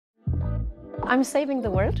I'm saving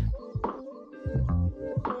the world.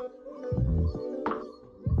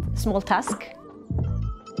 Small task.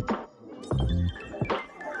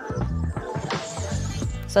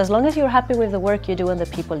 So as long as you're happy with the work you do and the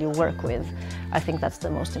people you work with, I think that's the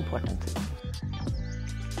most important.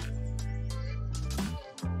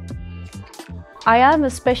 I am a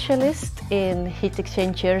specialist in heat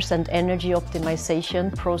exchangers and energy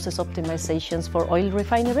optimization, process optimizations for oil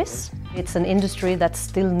refineries. It's an industry that's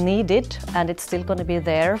still needed and it's still going to be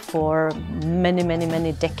there for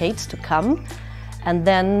many decades to come. And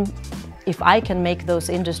then if I can make those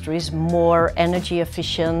industries more energy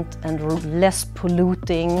efficient and less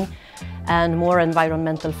polluting and more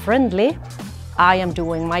environmental friendly, I am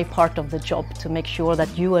doing my part of the job to make sure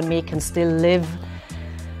that you and me can still live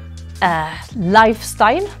a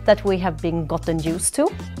lifestyle that we have been gotten used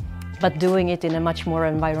to, but doing it in a much more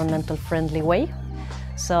environmental friendly way.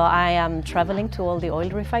 So I am traveling to all the oil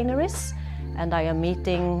refineries and I am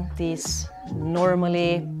meeting these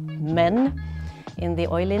normally men in the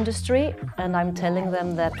oil industry, and I'm telling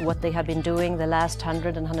them that what they have been doing the last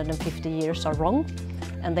 100 and 150 years are wrong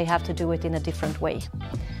and they have to do it in a different way.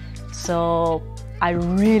 So I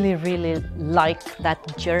really like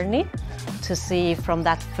that journey, to see from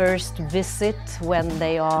that first visit when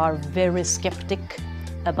they are very skeptic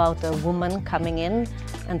about a woman coming in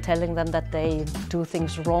and telling them that they do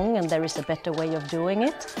things wrong and there is a better way of doing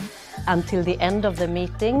it, until the end of the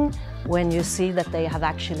meeting when you see that they have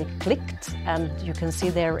actually clicked and you can see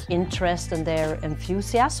their interest and their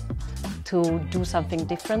enthusiasm to do something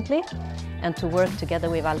differently and to work together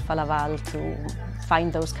with Alfa Laval to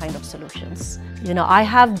find those kind of solutions. You know, I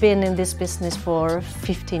have been in this business for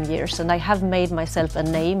 15 years and I have made myself a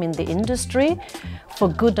name in the industry. For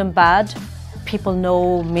good and bad, people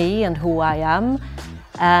know me and who I am,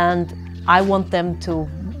 and I want them to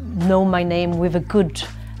know my name with a good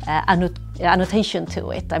annotation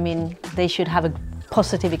to it. I mean, they should have a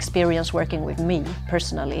positive experience working with me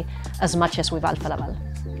personally as much as with Alfa Laval.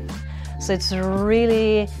 So it's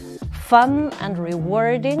really fun and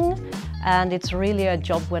rewarding, and it's really a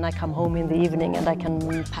job when I come home in the evening and I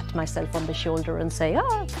can pat myself on the shoulder and say,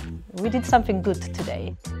 we did something good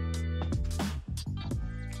today.